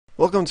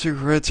Welcome to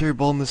Hereditary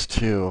Baldness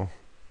 2.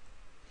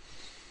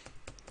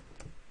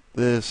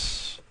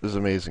 This is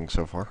amazing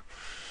so far.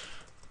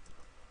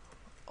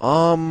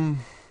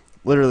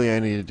 Literally I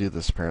need to do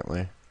this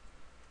apparently.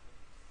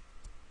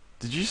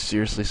 Did you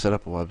seriously set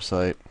up a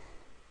website?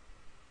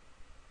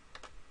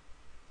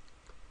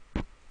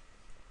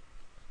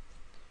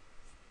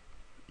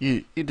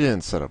 You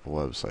didn't set up a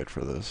website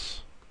for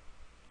this.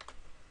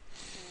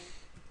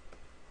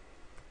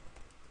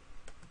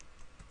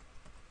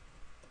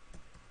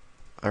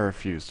 I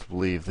refuse to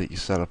believe that you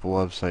set up a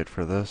website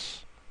for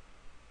this.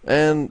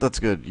 And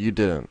that's good, you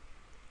didn't.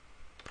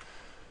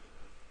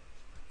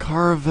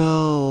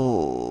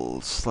 Carvel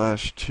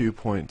slash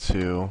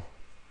 2.2.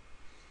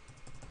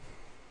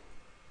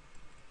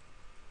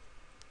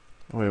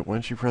 Wait,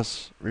 once you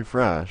press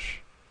refresh,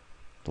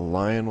 the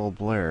lion will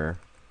blare.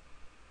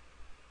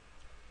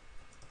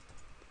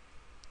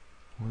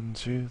 1,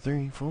 2,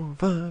 3, 4,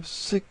 5,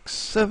 6,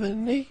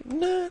 7, 8,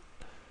 9.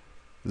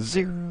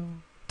 0.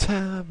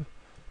 Tab.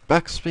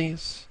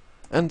 Backspace.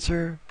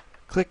 Enter.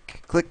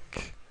 Click.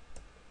 Click.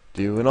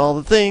 Doing all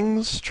the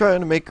things, trying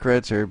to make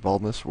Hereditary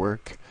Baldness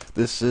work.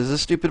 This is a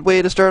stupid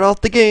way to start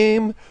off the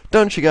game.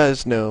 Don't you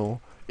guys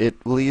know?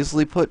 It will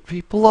easily put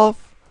people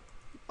off.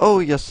 Oh,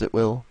 yes it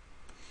will.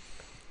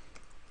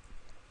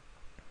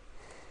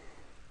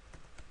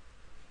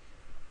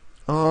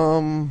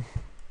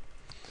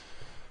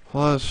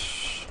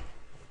 Plus,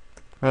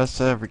 press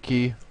every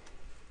key.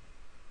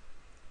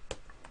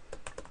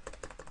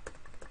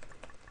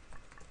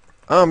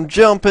 I'm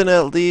jumping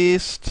at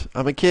least.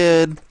 I'm a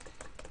kid.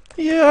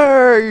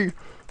 Yay!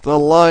 The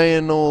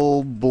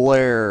Lionel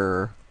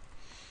Blair.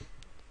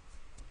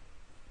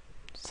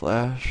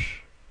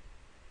 Slash.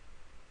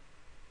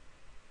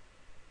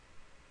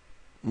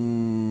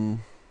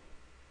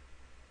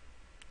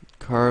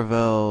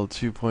 Carvel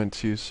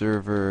 2.2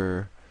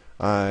 server.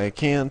 I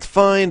can't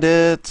find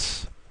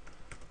it.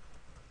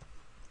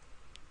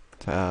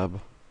 Tab.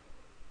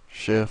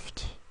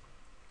 Shift.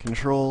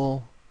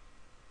 Control.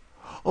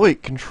 Oh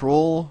wait,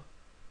 Control.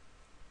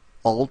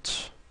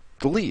 Alt.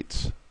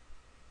 Delete.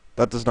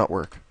 That does not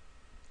work.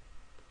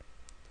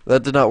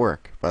 That did not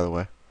work, by the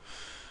way.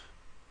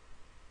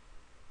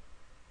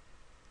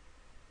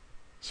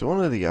 So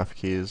one of the F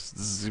keys,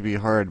 this is gonna be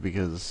hard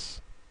because,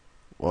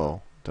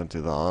 well, don't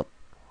do that.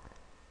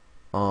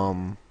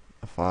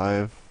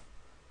 F5,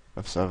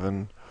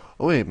 F7.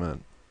 Oh wait a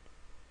minute.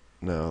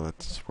 No, that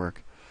doesn't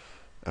work.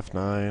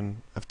 F9,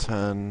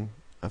 F10,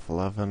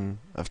 F11,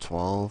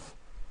 F12.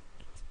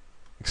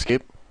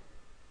 Escape.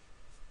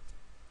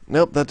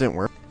 Nope, that didn't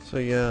work. So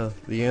yeah,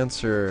 the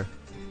answer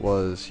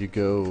was you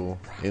go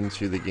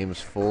into the game's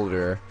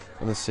folder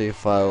in the save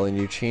file and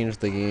you change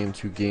the game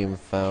to game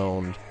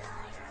found.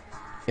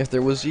 If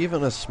there was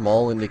even a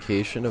small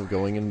indication of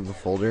going into the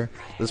folder,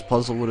 this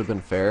puzzle would have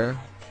been fair,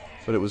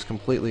 but it was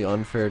completely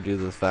unfair due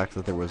to the fact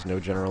that there was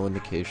no general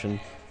indication.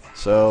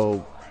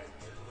 So,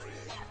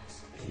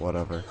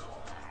 whatever.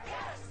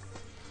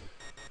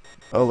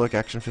 Oh look,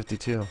 Action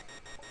 52.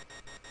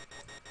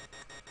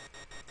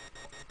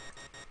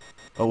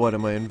 Oh what,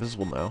 am I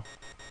invisible now?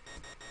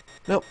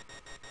 Nope.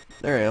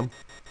 There I am.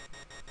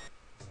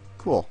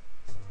 Cool.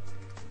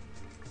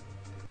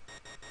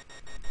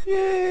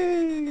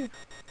 Yay!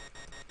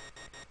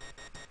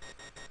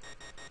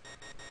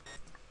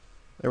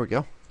 There we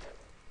go.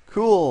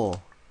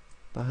 Cool!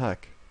 The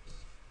heck?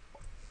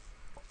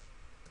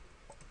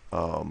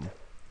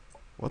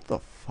 What the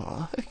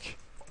fuck?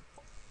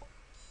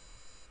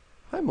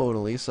 Hi,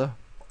 Mona Lisa.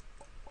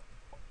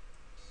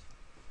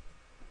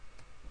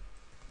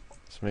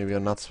 So maybe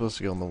I'm not supposed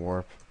to go in the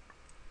warp.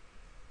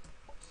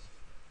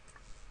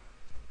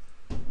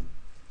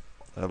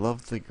 I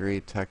love the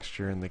great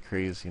texture and the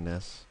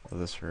craziness of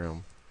this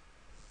room.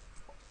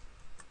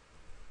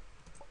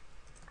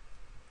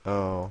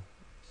 Oh,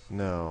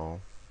 no.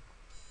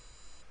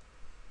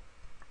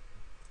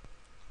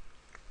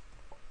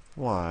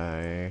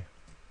 Why?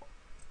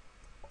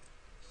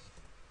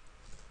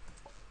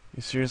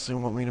 You seriously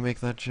want me to make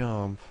that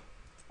jump?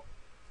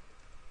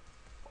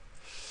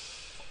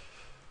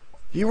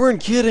 You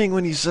weren't kidding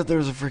when you said there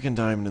was a freaking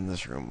diamond in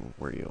this room,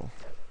 were you?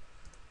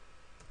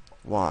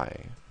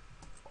 Why?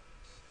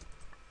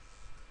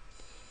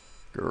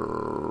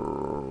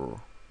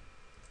 Grrr.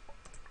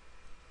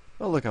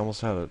 Oh look, I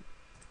almost had it.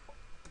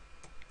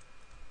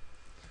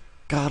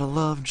 Gotta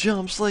love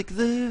jumps like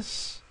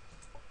this!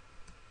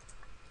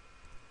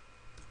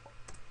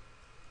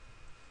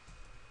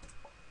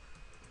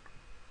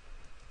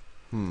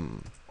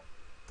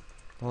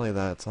 Not only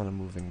that, it's on a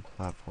moving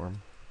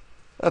platform.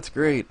 That's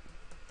great!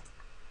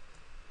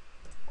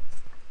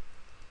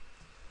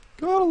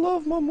 Gotta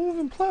love my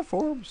moving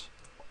platforms!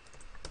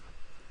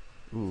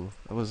 Ooh,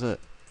 that was it.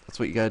 That's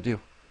what you gotta do. You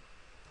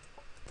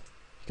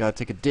gotta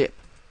take a dip.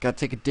 Gotta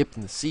take a dip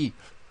in the sea.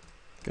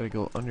 Gotta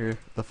go under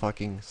the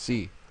fucking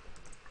sea.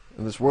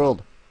 In this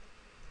world.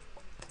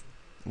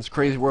 In this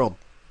crazy world.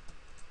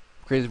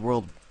 Crazy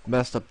world.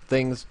 Messed up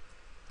things.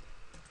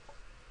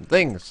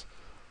 Things.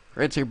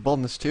 Hereditary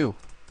Baldness 2.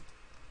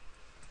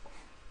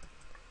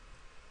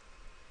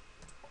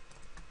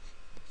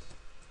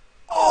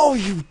 Oh,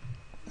 you...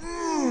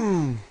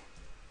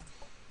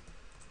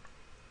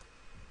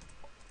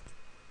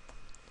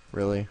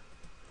 Really?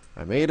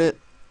 I made it,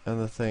 and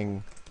the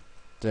thing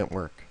didn't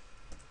work.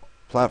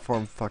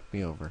 Platform fucked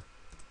me over.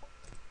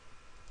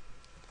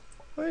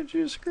 Why'd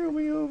you screw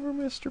me over,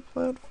 Mr.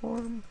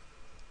 Platform?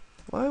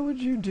 Why would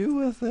you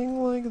do a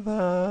thing like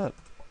that?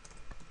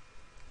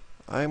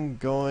 I'm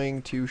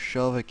going to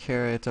shove a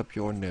carrot up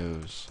your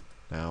nose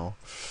now,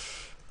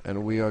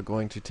 and we are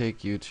going to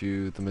take you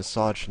to the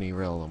misogyny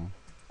realm.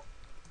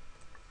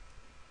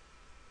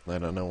 I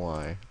don't know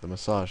why. The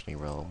misogyny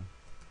realm.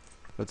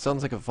 But it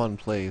sounds like a fun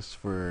place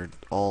for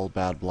all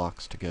bad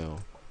blocks to go.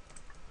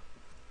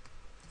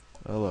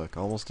 Oh look,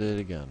 almost did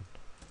it again.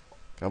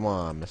 Come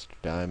on, Mr.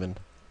 Diamond.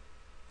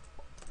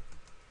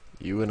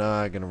 You and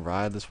I are gonna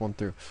ride this one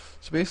through.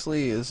 So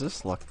basically, is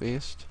this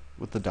luck-based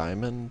with the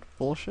diamond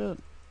bullshit?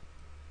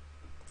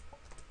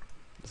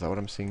 Is that what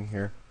I'm seeing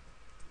here?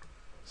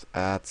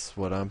 That's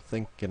what I'm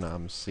thinking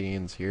I'm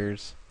seeing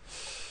here's.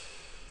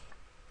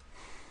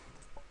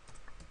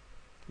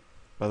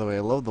 By the way,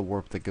 I love the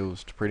warp that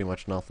goes to pretty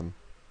much nothing.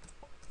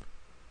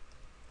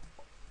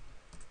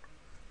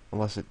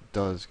 Unless it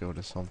does go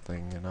to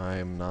something, and I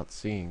am not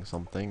seeing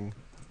something.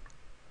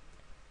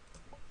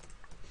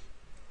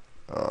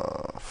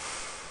 Because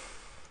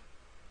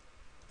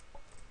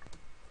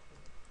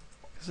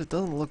it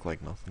doesn't look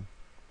like nothing.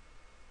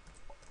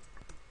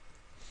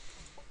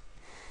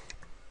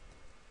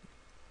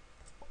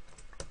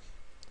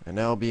 And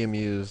now be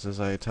amused as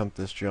I attempt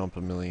this jump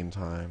a million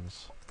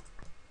times.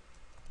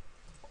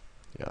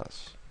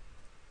 Yes.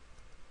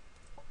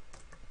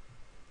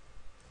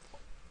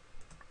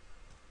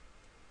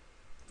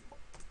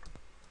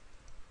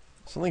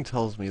 Something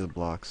tells me the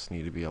blocks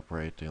need to be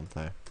upright, don't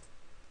they?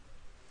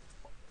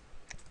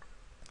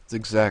 It's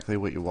exactly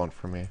what you want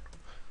from me.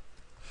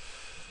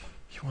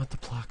 You want the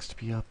blocks to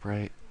be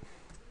upright.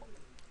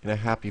 In a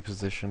happy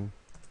position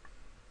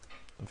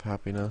of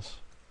happiness.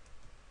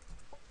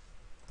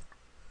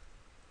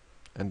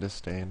 And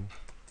disdain.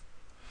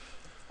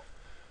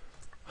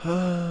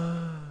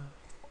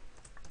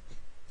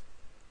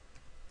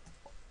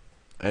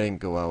 I didn't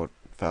go out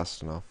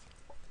fast enough.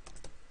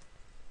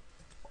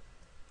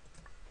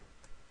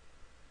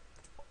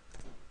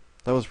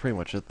 That was pretty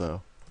much it,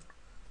 though.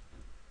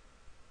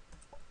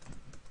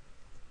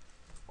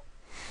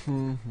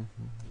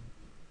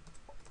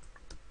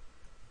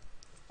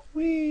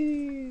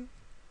 Whee!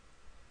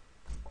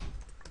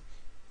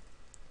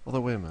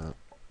 Although, wait a minute.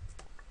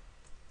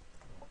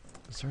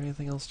 Is there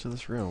anything else to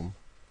this room?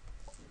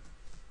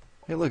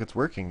 Hey, look, it's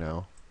working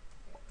now.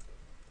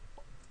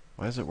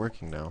 Why is it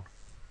working now?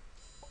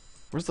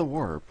 Where's the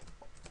warp?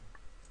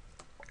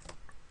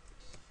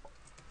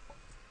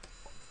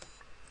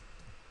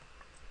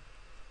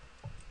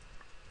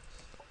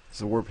 Is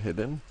the warp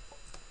hidden?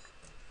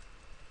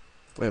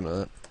 Wait a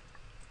minute.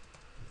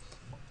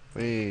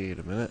 Wait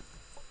a minute.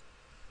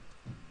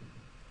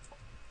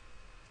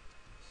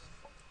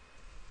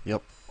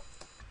 Yep.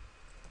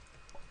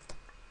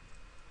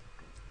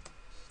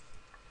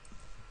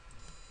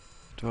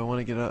 Do I want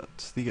to get out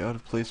to the out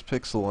of place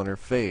pixel on her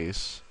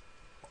face?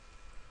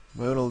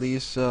 Mona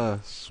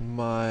Lisa,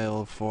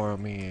 smile for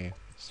me.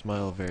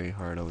 Smile very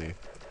heartily.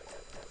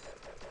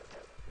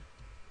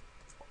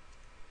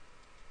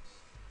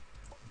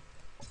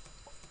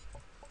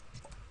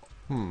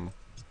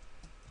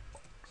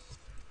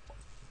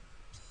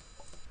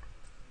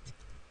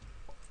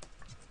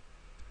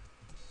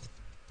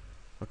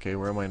 Okay,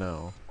 where am I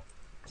now?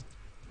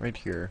 Right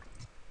here.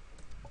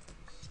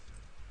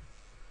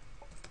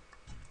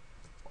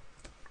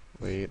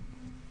 Wait.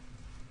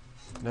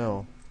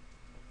 No.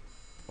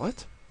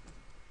 What?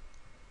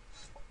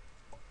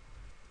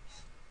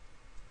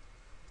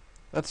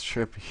 That's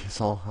trippy as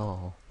all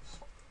hell.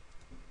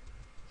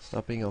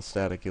 Stop being all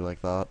staticky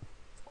like that.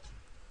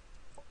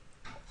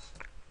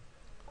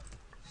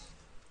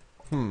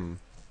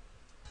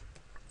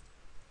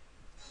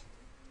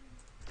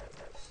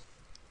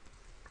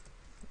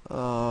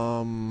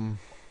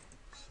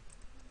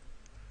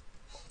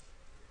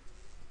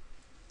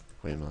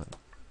 Wait a minute.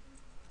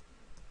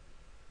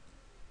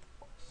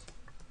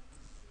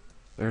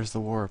 There's the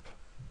warp.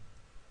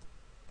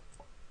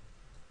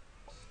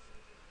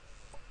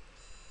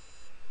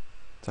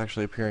 It's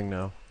actually appearing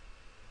now.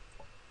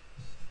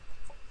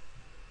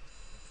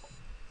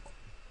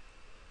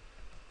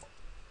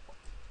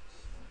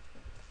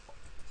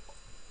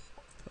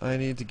 I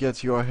need to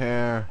get your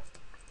hair.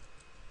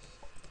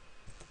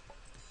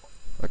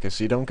 Okay,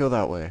 so you don't go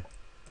that way.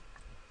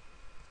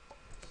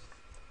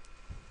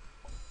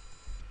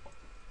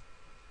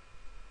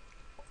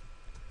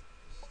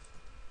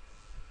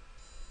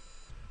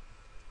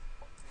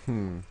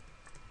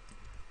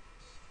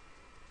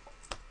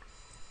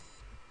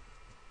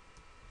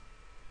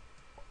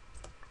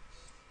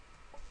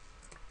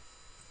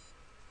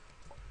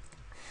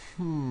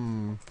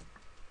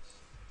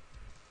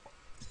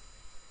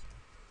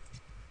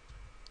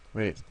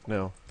 Wait,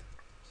 no.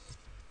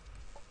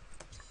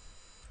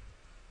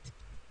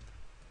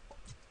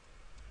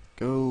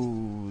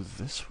 Go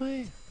this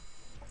way?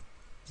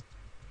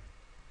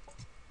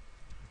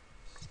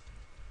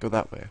 Go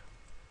that way.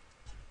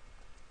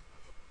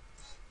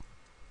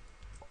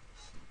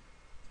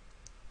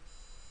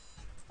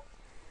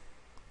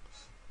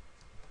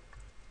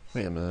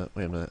 Wait a minute,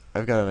 wait a minute.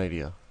 I've got an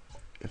idea.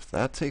 If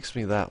that takes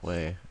me that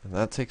way, and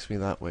that takes me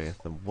that way,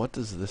 then what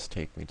does this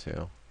take me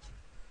to?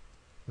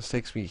 This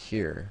takes me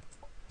here.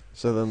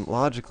 So then,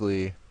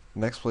 logically,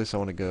 next place I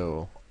want to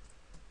go...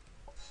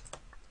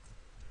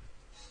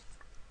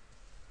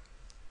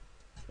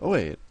 Oh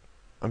wait,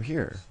 I'm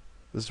here.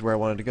 This is where I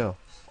wanted to go.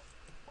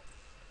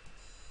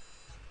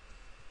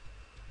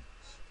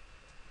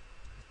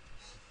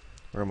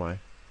 Where am I?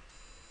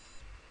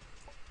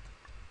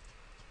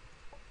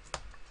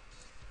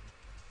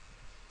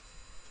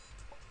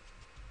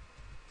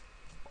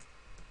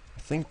 I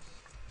think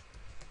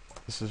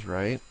this is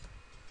right.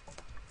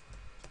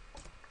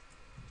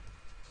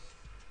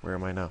 Where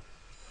am I now?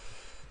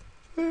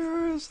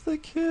 Where is the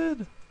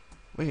kid?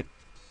 Wait.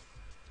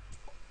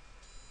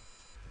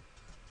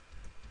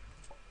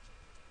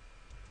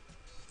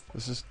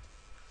 This is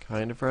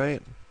kind of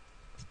right.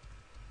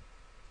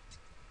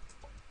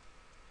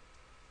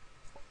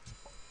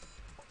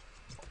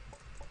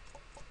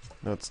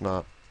 No, it's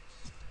not.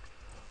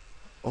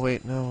 Oh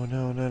wait, no,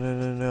 no, no, no,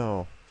 no,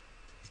 no.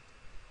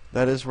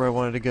 That is where I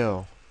wanted to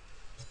go.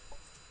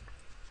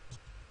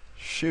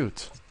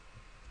 Shoot.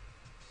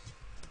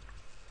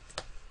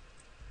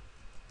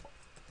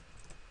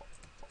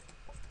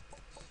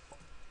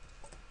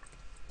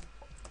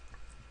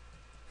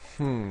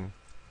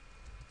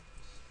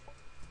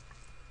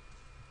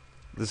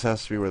 This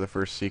has to be where the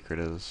first secret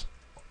is.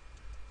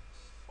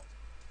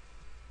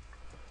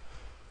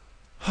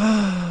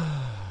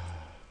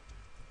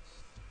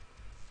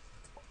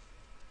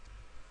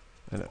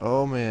 And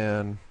oh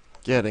man,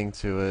 getting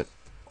to it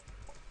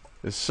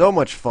is so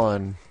much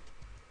fun.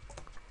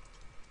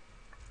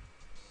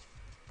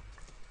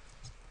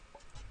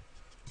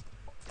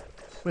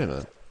 Wait a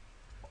minute.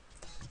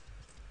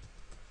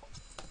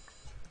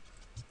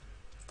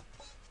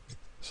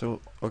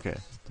 So, okay.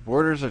 The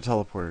borders are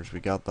teleporters, we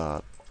got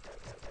that.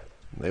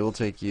 They will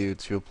take you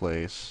to a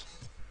place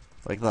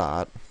like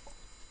that.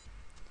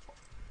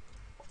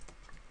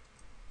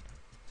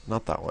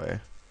 Not that way.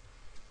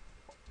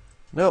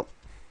 Nope.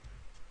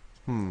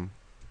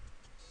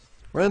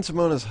 We're in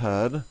Simona's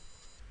head.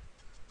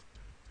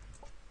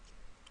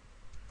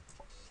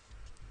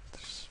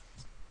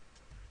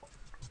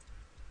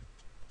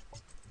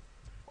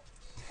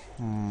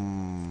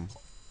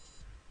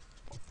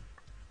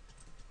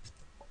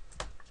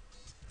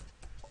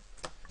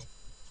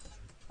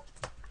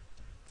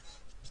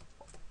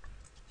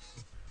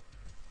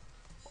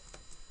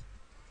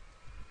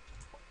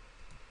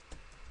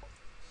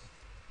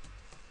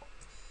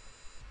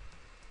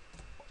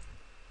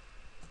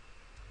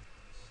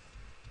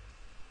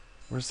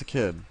 Where's the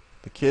kid?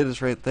 The kid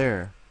is right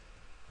there.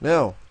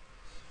 No!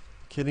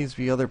 The kid needs to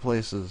be other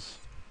places.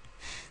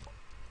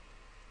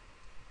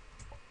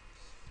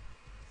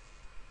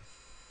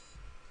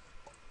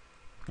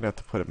 I'm gonna have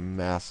to put a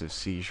massive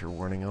seizure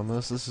warning on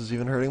this. This is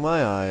even hurting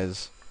my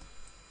eyes.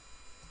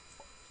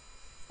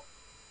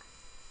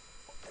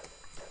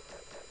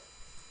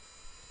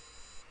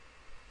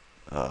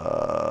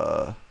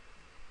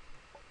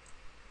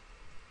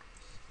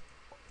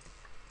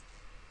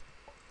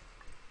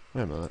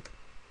 Wait a minute.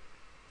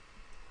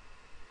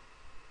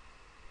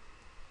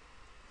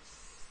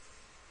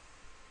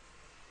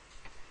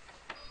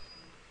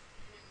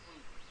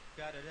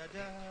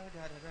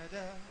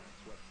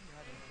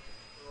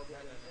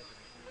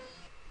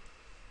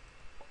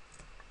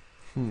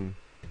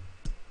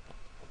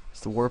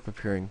 Is the warp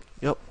appearing?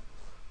 Yep.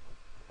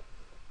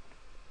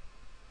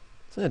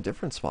 It's in a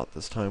different spot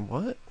this time.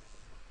 What?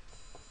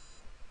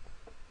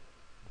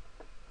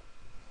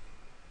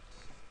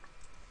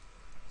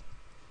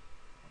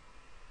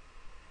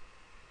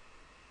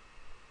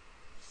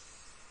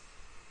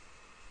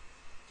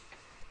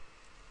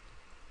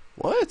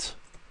 What?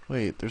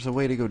 Wait, there's a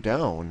way to go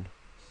down.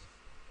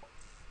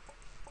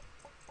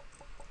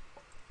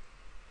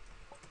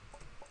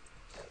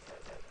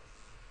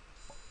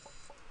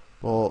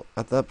 Well,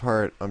 at that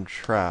part, I'm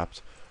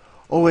trapped.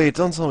 Oh wait,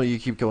 don't tell me you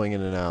keep going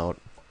in and out.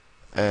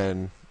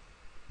 And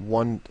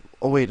one...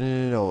 Oh wait, no,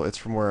 no, no, it's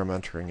from where I'm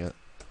entering it.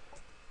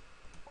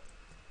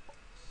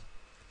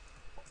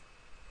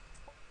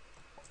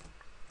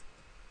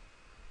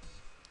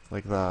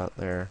 Like that,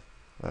 there.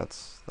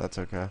 That's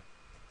okay.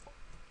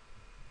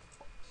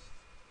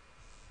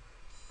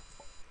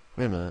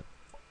 Wait a minute.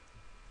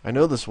 I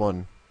know this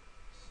one.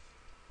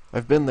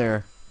 I've been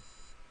there.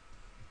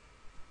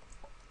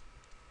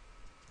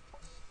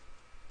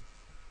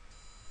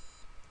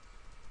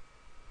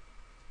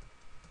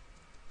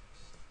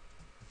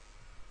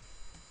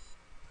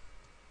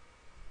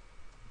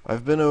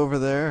 I've been over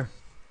there.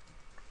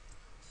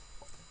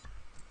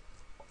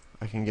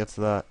 I can get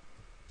to that.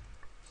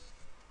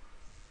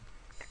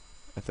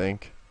 I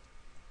think.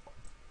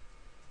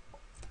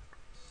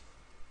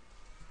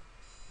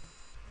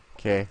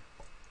 Okay.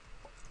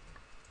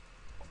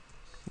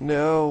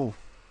 No.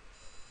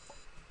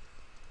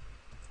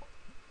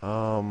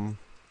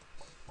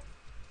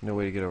 No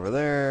way to get over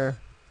there.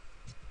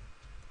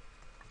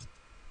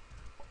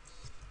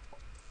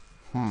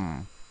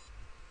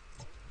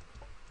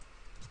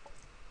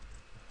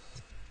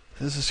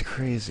 This is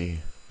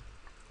crazy.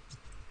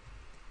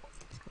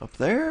 Up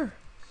there?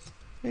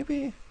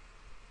 Maybe?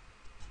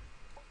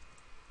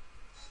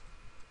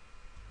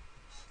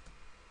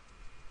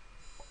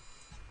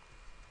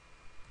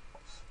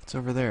 It's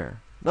over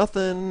there.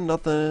 Nothing,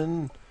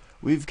 nothing.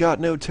 We've got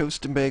no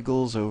toast and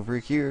bagels over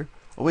here.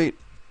 Oh, wait.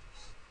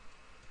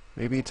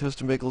 Maybe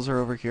toast and bagels are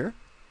over here?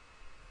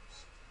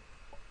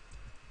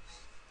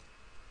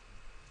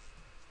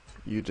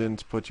 You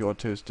didn't put your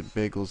toasted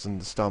bagels in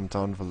the stamped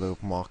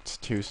envelope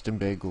marked toast and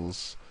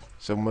bagels.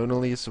 So Mona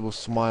Lisa will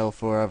smile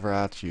forever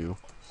at you.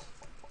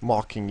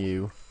 Mocking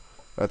you.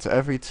 At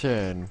every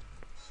turn.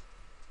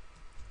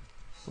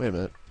 Wait a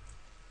minute.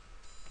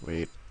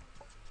 Wait.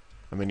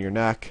 I'm in your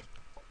neck.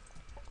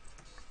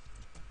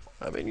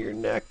 I'm in your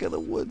neck of the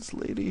woods,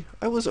 lady.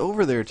 I was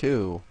over there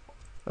too.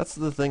 That's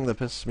the thing that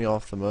pisses me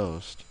off the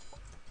most.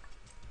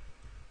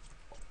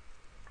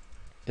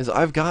 Is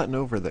I've gotten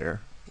over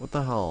there. What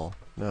the hell?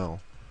 No.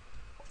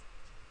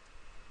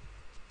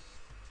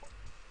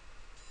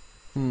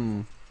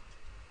 I'm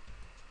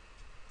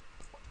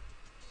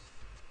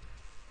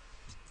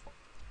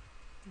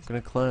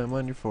gonna climb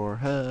on your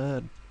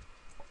forehead.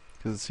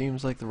 Because it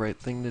seems like the right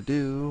thing to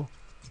do.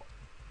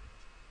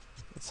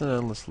 It's an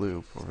endless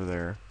loop over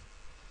there.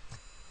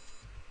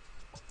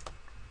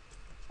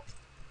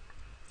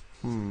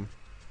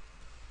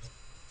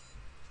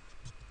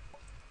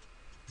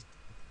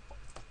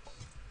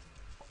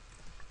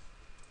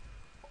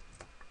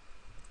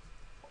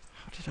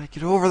 How did I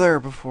get over there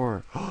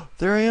before?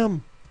 There I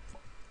am!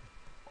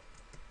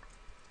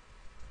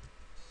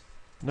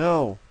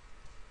 No!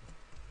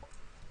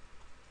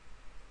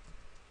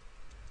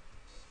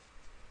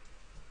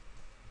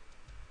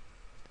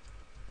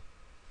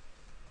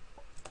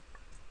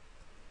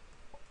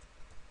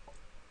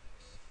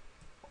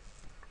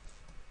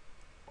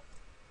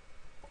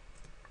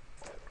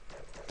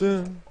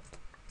 Dun.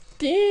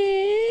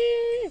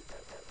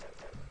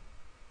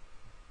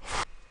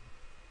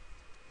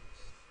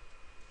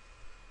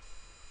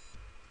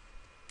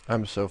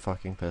 I'm so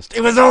fucking pissed.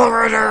 It was all a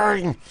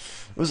murdering!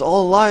 It was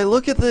all a lie.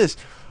 Look at this!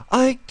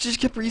 I just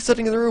kept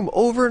resetting the room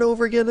over and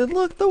over again, and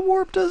look, the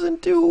warp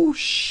doesn't do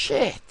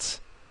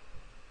shit!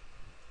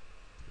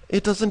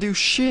 It doesn't do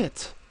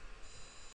shit!